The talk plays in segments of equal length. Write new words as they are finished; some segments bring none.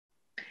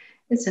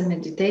It's a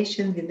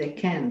meditation with a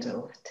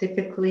candle.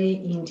 Typically,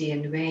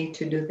 Indian way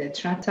to do the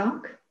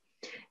Tratak,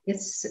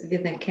 it's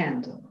with a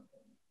candle.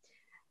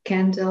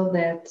 Candle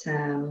that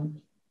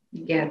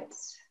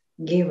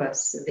give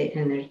us the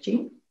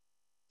energy.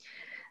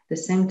 The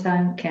same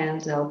time,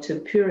 candle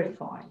to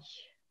purify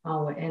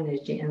our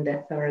energy in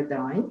the third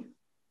eye.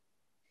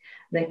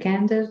 The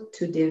candle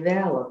to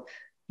develop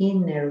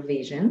inner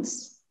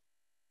visions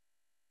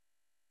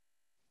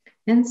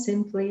and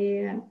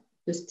simply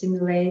to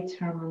stimulate,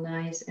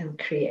 harmonize, and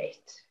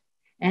create.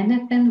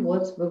 Anything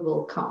what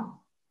will come.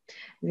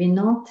 We're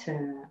not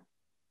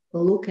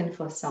looking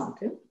for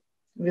something.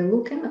 We're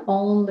looking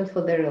only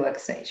for the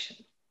relaxation.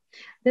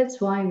 That's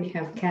why we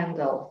have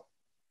candle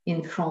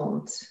in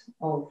front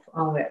of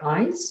our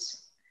eyes,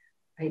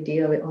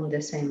 ideally on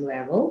the same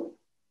level,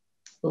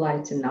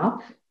 lighten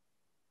up.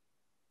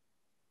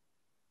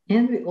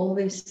 And we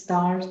always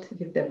start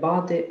with the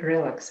body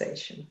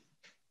relaxation.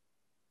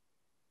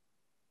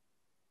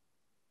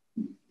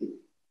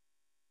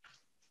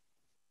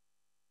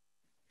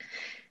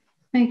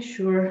 Make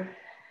sure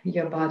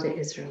your body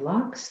is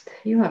relaxed,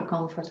 you are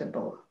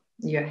comfortable.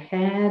 Your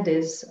head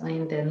is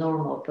in the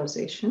normal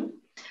position,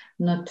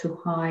 not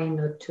too high,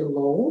 not too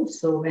low.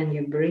 So when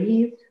you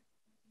breathe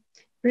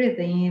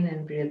in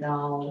and breathe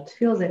out.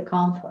 Feel the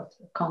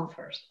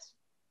comfort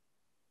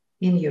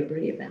in your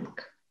breathing.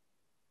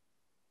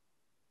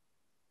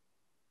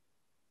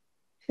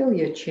 Feel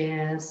your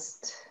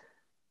chest,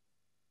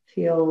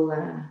 feel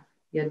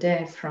your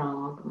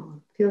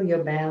diaphragm, feel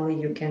your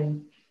belly. You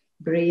can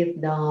breathe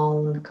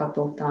down a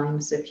couple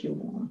times if you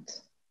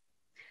want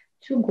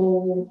to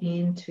go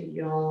into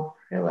your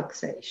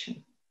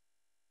relaxation.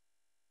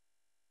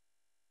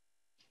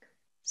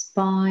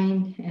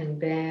 Spine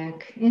and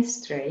back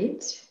is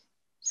straight,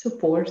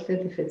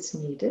 supported if it's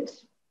needed.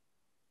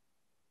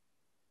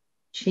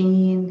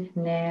 Chin,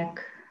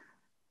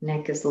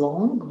 neck is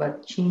long,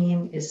 but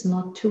chin is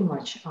not too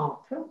much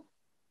up.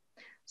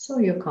 So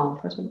you're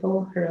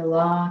comfortable.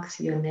 Relax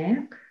your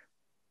neck.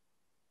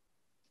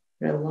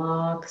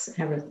 Relax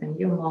everything,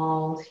 your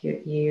mouth, your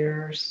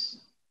ears,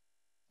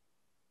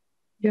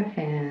 your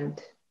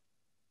head.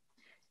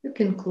 You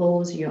can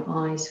close your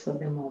eyes for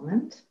the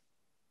moment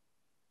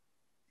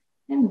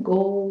and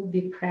go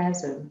be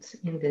present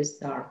in this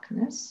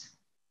darkness,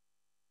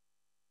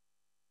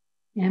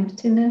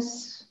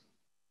 emptiness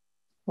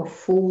or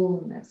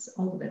fullness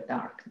of the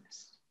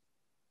darkness.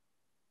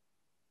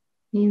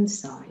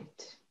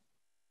 Inside.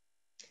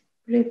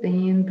 Breathe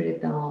in,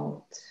 breathe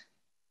out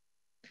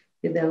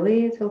with a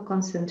little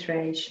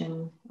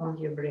concentration on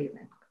your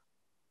breathing.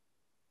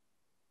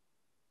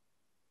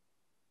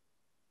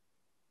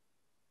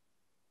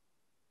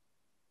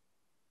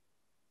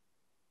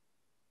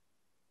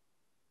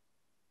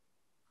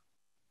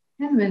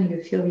 And when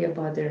you feel your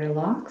body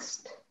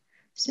relaxed,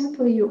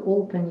 simply you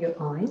open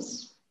your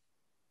eyes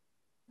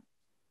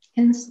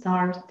and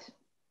start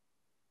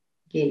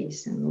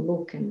gazing,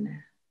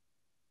 looking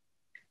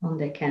on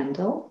the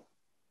candle.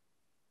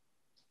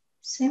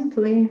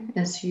 Simply,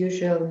 as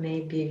usual,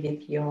 maybe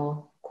with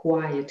your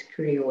quiet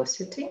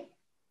curiosity.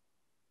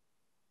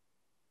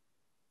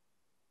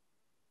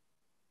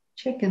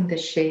 Checking the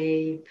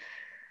shape,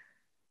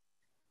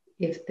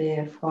 if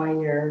the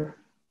fire,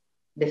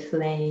 the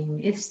flame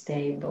is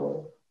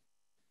stable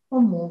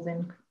or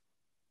moving.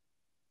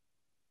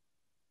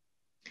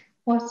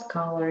 What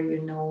color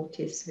you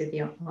notice with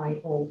your eye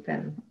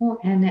open, or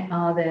any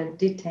other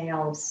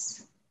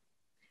details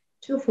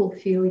to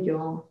fulfill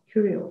your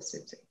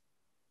curiosity.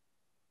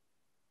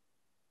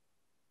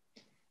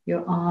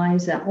 Your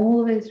eyes are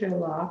always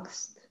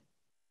relaxed.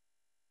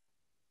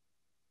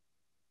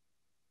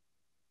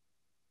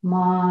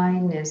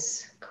 Mind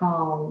is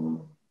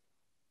calm.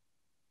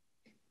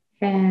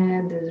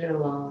 Head is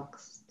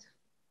relaxed.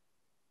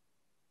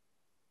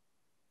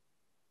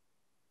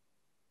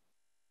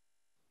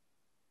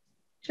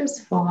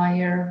 Just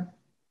fire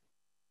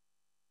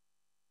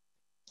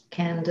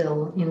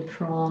candle in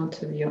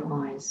front of your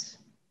eyes.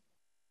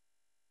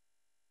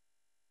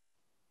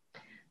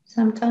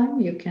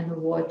 Sometimes you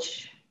can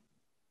watch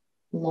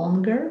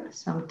longer.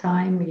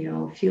 Sometimes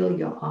you feel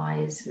your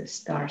eyes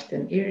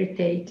starting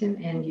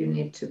irritating and you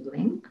need to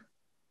blink.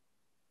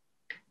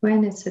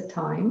 When it's a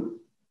time,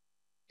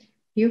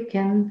 you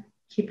can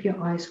keep your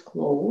eyes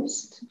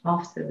closed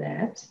after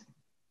that.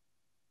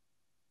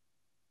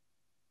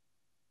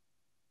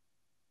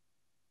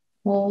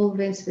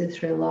 Always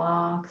with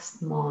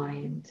relaxed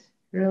mind,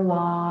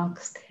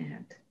 relaxed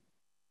head.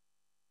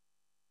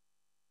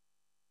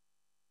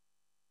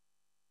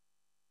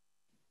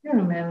 You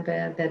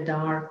remember the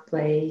dark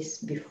place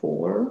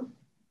before.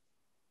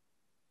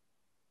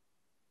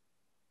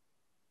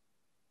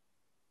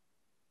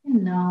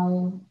 And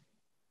now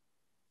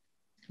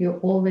you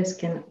always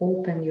can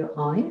open your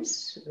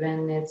eyes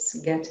when it's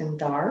getting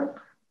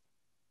dark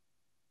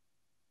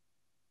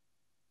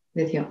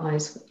with your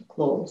eyes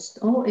closed,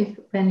 or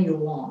when you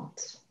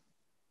want.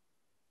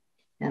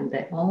 And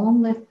the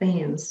only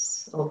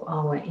things of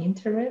our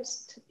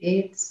interest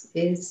is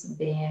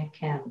the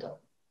candle.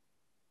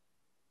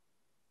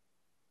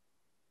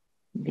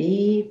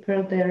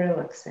 deeper the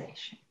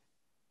relaxation.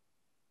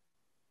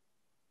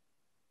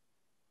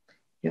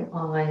 Your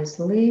eyes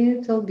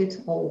little bit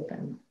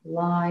open,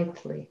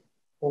 lightly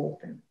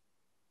open.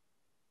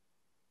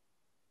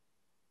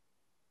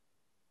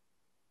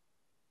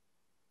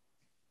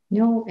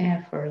 No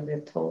effort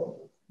at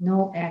all,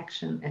 no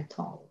action at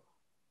all.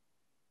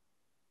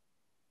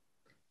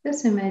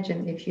 Just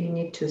imagine if you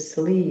need to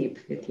sleep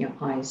with your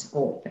eyes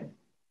open.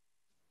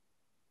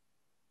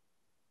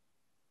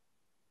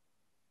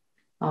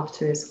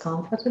 After it's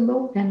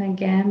comfortable, and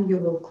again you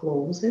will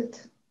close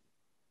it.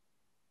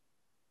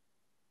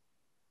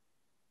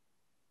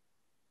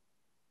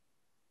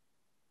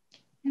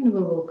 And we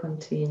will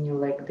continue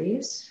like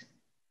this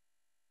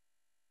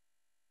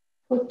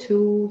for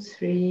 2,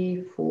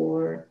 3,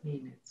 4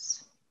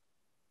 minutes.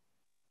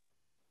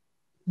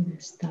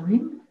 This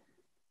time,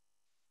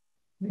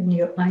 when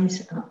your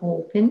eyes are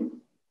open,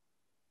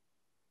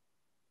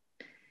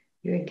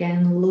 you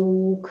again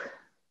look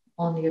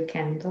on your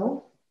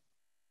candle.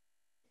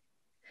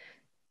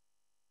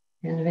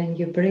 And when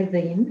you breathe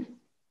in,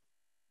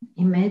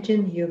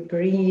 imagine you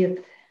breathe,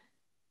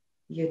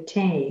 you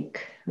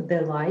take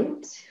the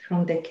light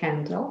from the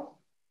candle,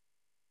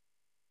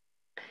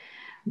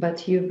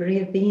 but you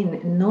breathe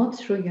in not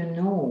through your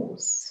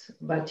nose,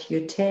 but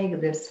you take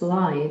this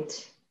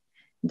light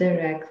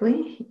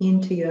directly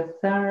into your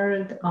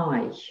third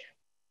eye.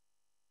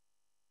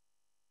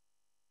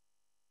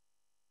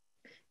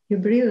 You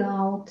breathe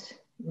out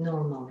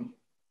normally.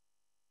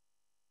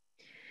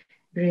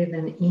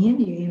 Breathing in,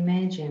 you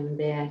imagine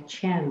the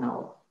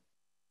channel.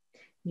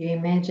 You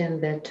imagine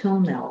the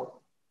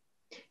tunnel.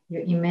 You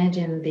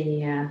imagine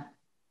the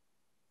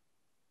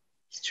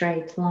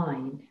straight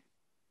line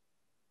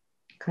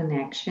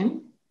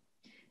connection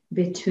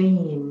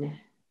between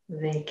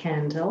the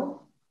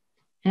candle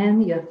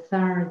and your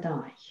third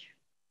eye.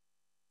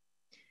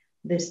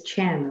 This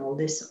channel,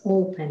 these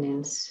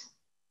openings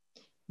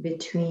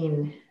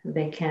between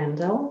the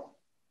candle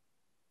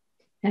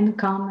and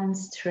coming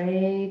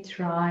straight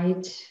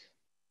right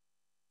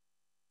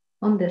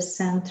on the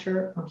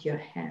center of your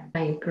head.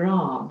 I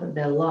grab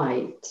the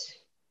light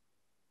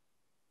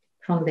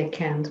from the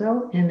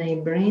candle and I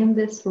bring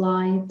this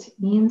light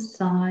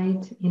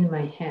inside in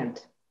my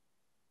head.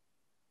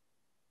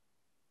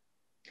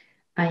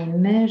 I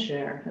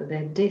measure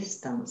the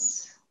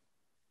distance.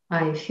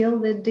 I feel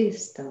the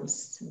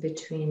distance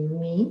between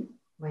me,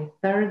 my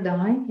third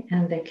eye,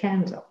 and the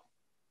candle.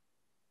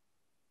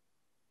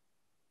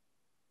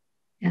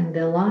 And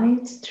the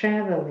light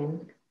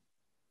travel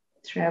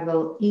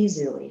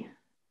easily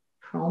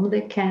from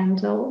the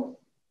candle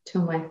to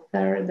my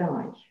third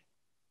eye.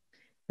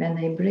 When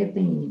I breathe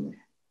in,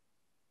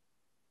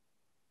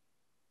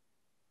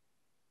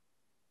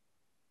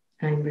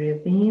 I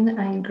breathe in,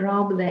 I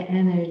grab the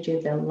energy,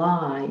 the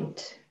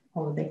light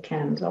of the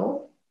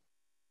candle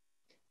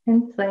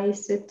and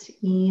place it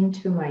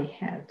into my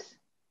head.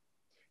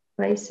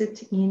 Place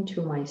it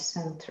into my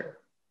center.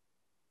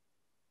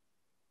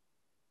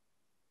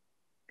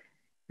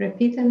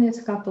 Repeating it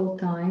a couple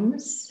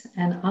times,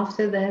 and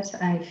after that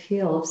I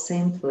feel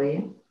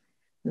simply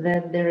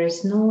that there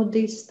is no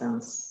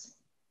distance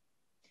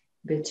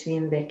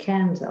between the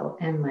candle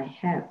and my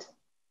head.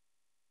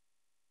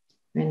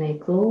 When I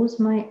close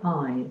my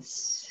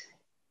eyes,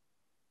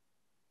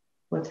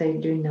 what I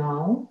do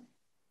now,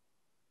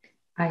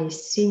 I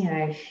see,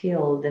 I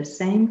feel the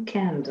same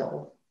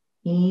candle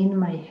in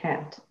my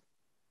head,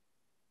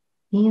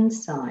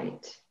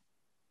 inside,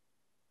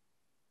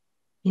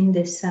 in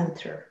the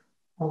center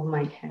of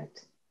my head.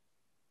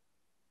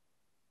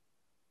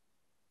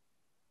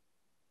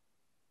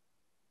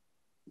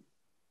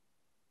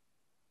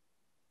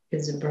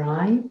 It's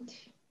bright,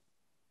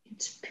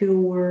 it's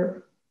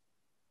pure,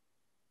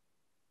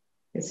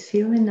 it's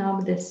filling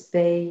up the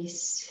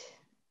space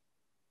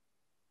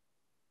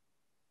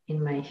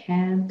in my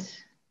head,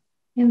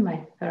 in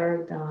my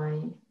third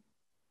eye,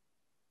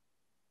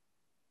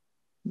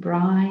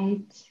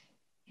 bright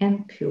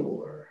and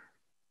pure.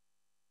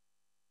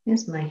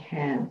 Is my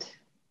head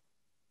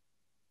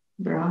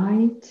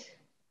bright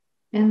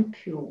and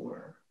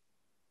pure,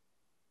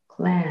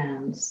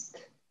 cleansed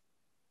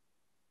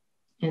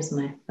is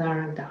my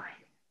third eye.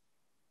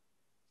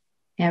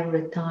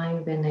 Every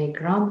time when I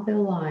grab the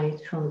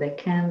light from the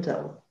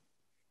candle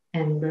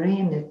and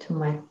bring it to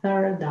my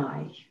third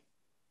eye,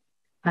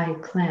 I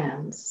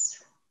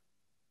cleanse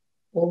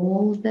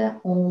all the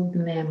old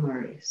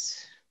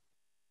memories,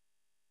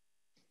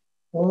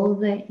 all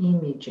the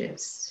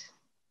images,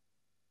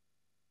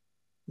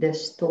 the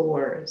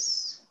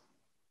stories,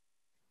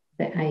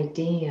 the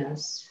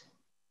ideas,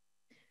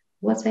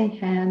 what I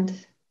had,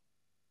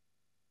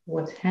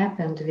 what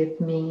happened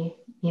with me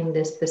in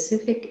the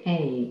specific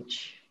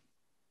age.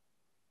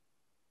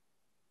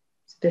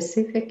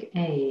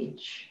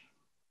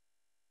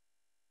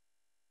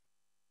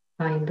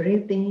 I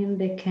breathe in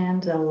the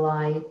candle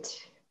light,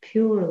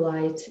 pure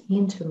light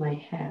into my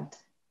head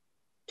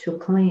to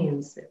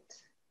cleanse it,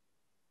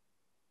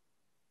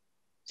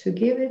 to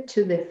give it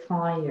to the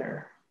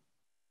fire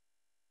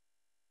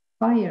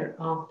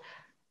up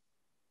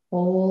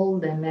all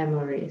the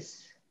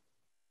memories,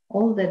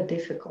 all the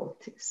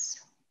difficulties,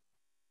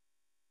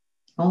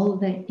 all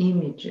the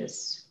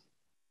images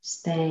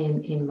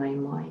staying in my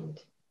mind.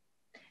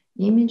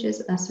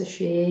 Images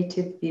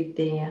associated with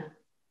the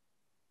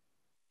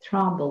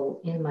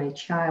trouble in my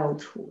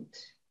childhood,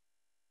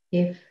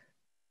 if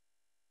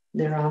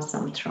there are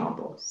some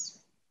troubles.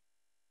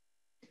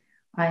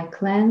 I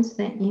cleanse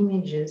the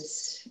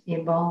images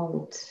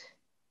about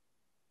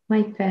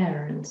my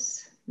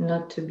parents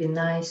not to be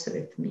nice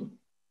with me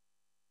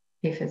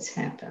if it's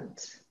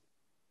happened.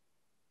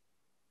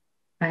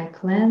 I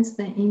cleanse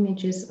the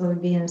images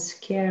of being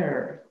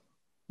scared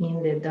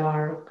in the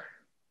dark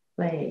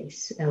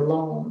place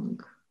alone.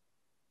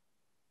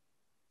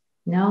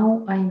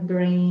 Now I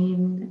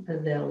bring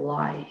the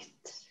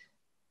light.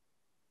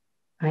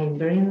 I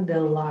bring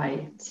the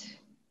light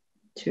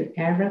to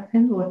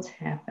everything what's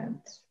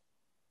happened.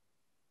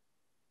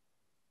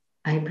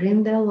 I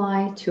bring the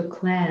light to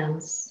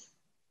cleanse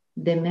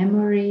the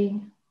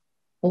memory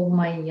of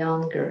my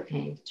younger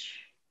age.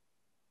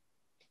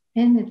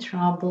 Any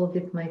trouble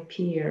with my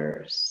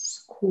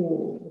peers,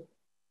 school,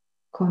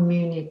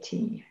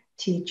 community,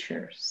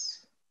 teachers,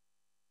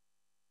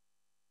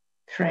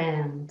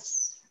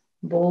 friends,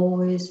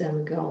 boys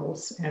and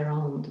girls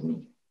around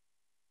me.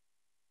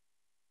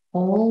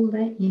 All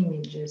the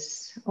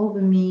images of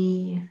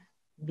me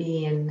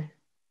being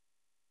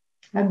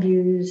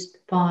abused,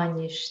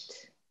 punished,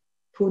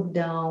 put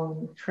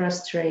down,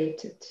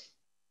 frustrated.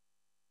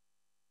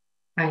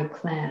 I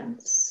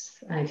cleanse.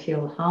 I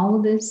feel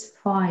how this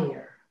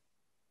fire,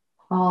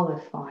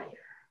 holy fire,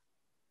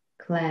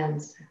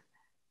 cleanse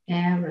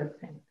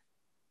everything.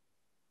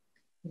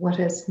 What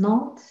is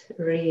not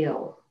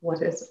real,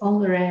 what is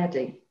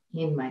already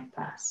in my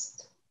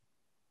past.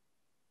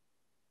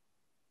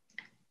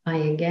 I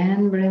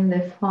again bring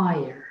the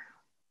fire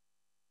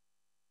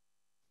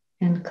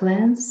and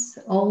cleanse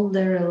all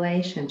the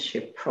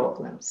relationship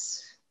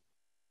problems.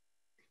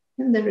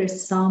 And there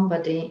is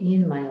somebody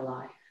in my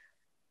life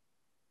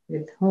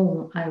with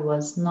whom I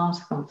was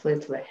not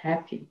completely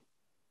happy.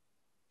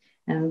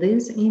 And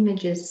these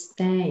images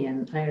stay,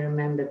 and I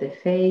remember the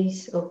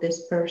face of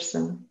this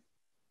person.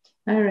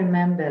 I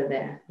remember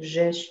the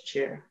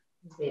gesture,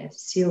 the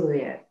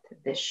silhouette,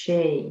 the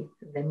shape,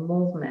 the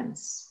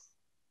movements,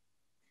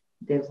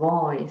 the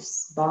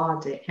voice,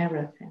 body,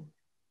 everything.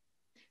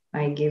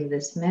 I give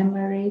this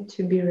memory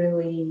to be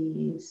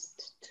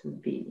released, to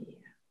be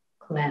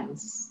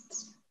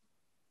cleansed.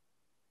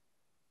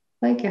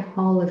 Like a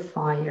holy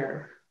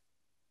fire,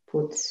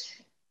 put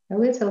a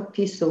little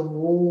piece of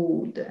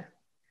wood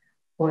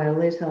or a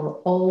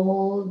little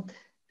old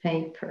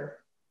paper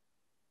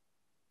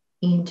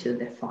into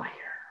the fire.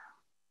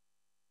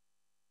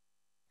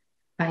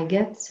 I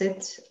get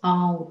it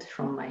out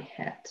from my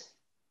head.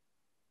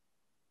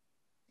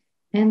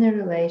 Any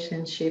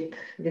relationship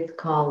with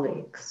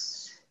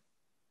colleagues,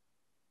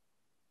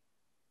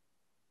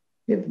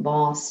 with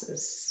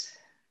bosses,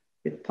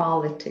 with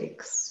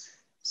politics,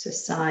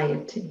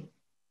 society.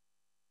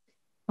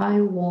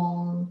 I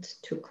want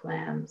to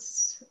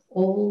cleanse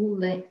all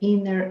the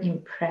inner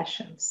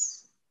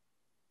impressions,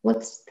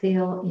 what's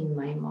still in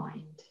my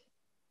mind,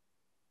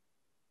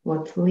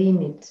 what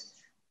limits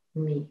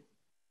me.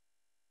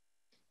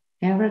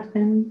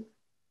 Everything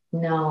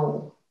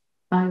now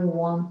I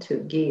want to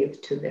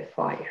give to the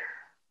fire.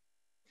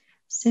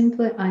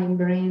 Simply I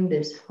bring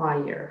this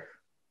fire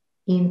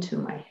into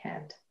my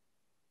head.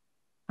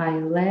 I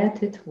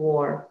let it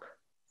work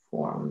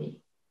for me.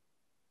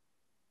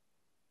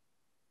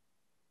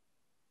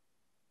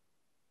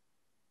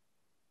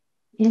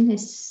 Any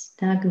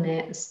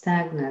stagnant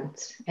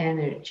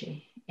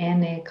energy,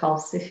 any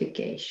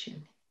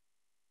calcification,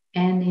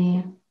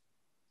 any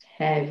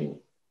heavy,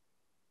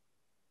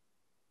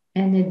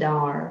 any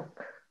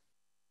dark,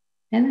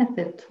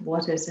 anything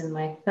what is in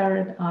my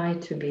third eye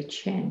to be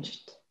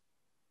changed.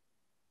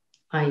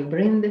 I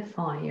bring the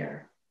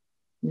fire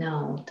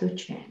now to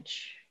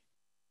change.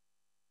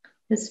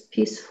 It's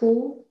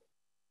peaceful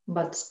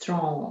but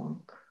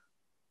strong.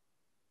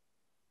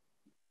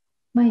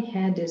 My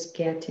head is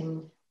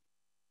getting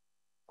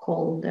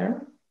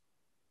colder,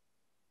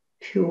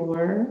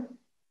 purer,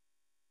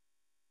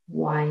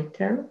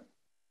 whiter,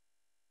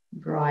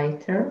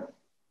 brighter.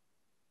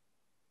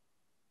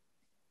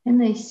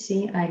 And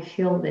I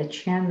feel the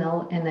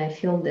channel and I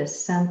feel the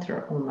center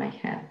of my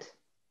head.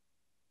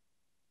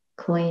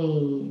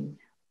 Clean,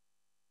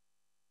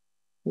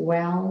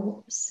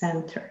 well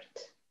centered.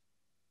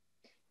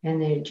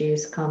 Energy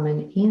is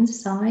coming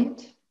inside,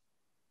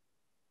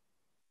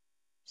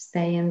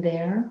 staying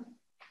there,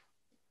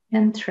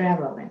 and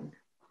traveling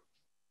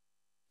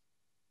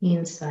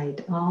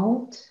inside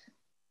out,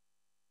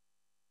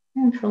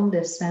 and from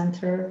the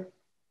center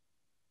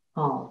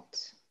out.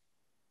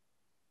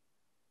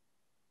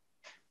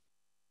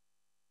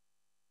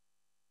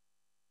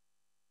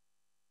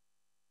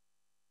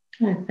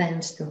 And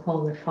thanks to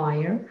holy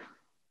fire,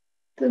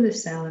 to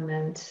this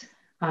element,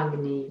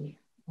 Agni,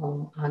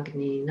 Om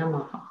Agni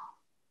Namaha.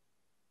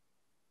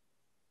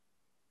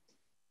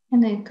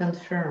 And I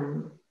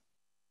confirm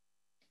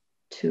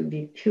to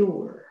be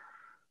pure,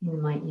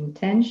 in my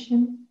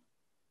intention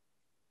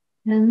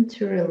and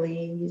to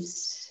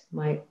release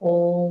my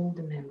old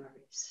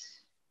memories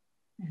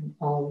and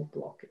old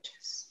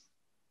blockages.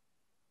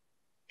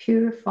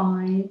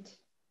 Purified,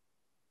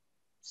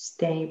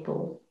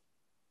 stable,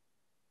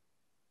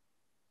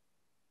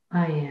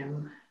 I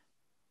am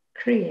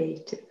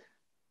creative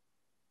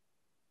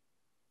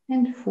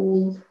and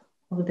full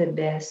of the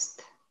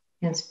best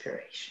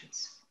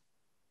inspirations.